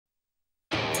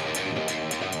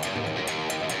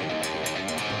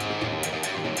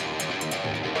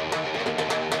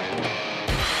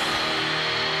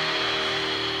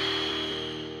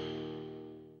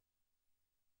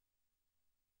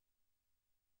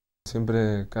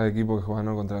Siempre cada equipo que juega,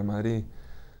 ¿no?, contra el Madrid.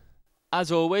 As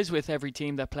always, with every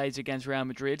team that plays against Real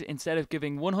Madrid, instead of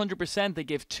giving 100%, they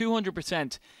give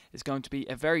 200%. It's going to be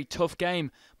a very tough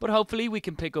game, but hopefully we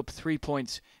can pick up 3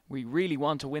 points. We really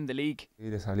want to win the league.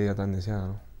 Ir esa liga tan deseada,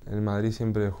 ¿no? El Madrid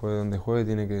siempre juegue donde juegue,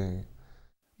 tiene que...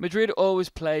 Madrid always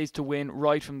plays to win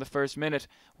right from the first minute.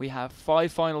 We have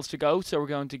 5 finals to go, so we're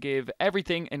going to give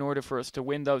everything in order for us to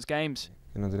win those games.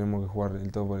 Que no tenemos que jugar el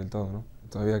todo por el todo, ¿no?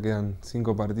 Todavía quedan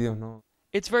 5 partidos, ¿no?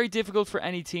 It's very difficult for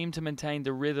any team to maintain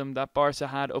the rhythm that Barca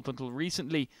had up until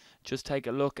recently. Just take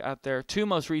a look at their 2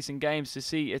 most recent games to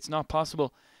see it's not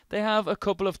possible. They have a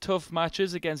couple of tough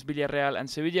matches against Villarreal and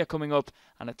Sevilla coming up,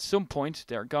 and at some point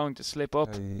they're going to slip up.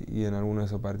 Y en alguno de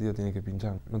esos partidos tiene que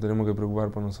pinchar. No tenemos que preocupar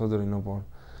por nosotros y no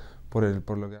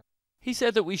por lo que... He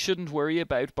said that we shouldn't worry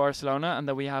about Barcelona and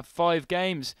that we have 5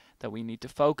 games that we need to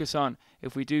focus on.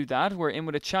 If we do that, we're in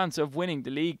with a chance of winning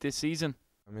the league this season.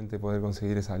 Realmente poder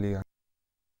conseguir esa liga.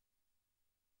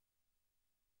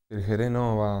 El Jerez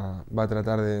no va a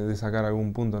tratar de sacar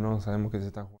algún punto, ¿no? Sabemos que se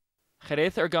está jugando.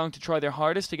 Jerez are going to try their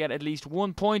hardest to get at least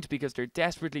 1 point because they're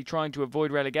desperately trying to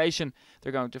avoid relegation.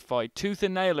 They're going to fight tooth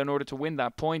and nail in order to win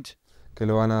that point. Que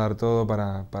lo van a dar todo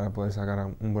para poder sacar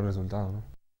un buen resultado, ¿no?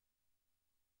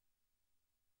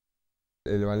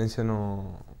 El Valencia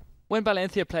no... When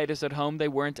Valencia played us at home, they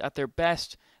weren't at their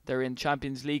best. They're in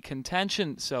Champions League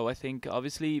contention, so I think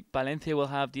obviously Valencia will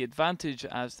have the advantage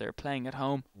as they're playing at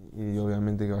home. Y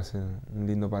obviamente que va a ser un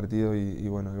lindo partido y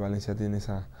bueno, el Valencia tiene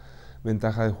esa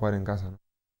ventaja de jugar en casa, ¿no?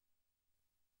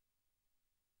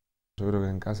 Yo creo que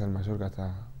en casa el Mallorca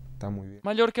está muy bien.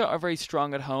 Mallorca are very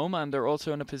strong at home and they're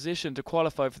also in a position to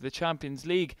qualify for the Champions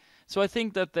League, so I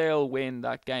think that they'll win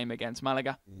that game against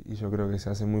Málaga. Y yo creo que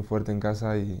se hace muy fuerte en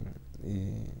casa y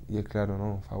es claro,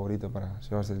 ¿no?, favorito para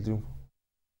llevarse el triunfo.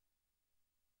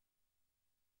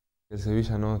 El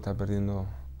Sevilla no está perdiendo.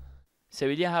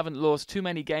 Sevilla haven't lost too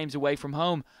many games away from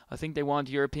home. I think they want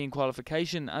European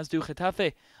qualification, as do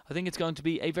Getafe. I think it's going to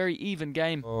be a very even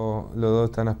game. Los dos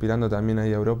están aspirando también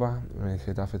ahí a Europa. El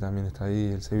Getafe también está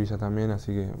ahí, el Sevilla también,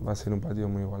 así que va a ser un partido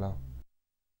muy igualado.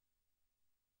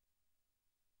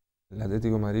 El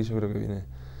Atlético de Madrid yo creo que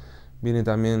viene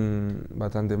también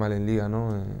bastante mal en Liga,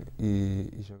 ¿no?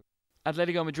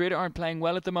 Atletico Madrid aren't playing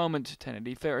well at the moment.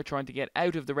 Tenerife are trying to get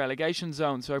out of the relegation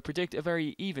zone, so I predict a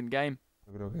very even game.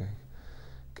 Yo creo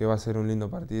que va a ser un lindo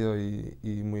partido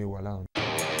y muy igualado.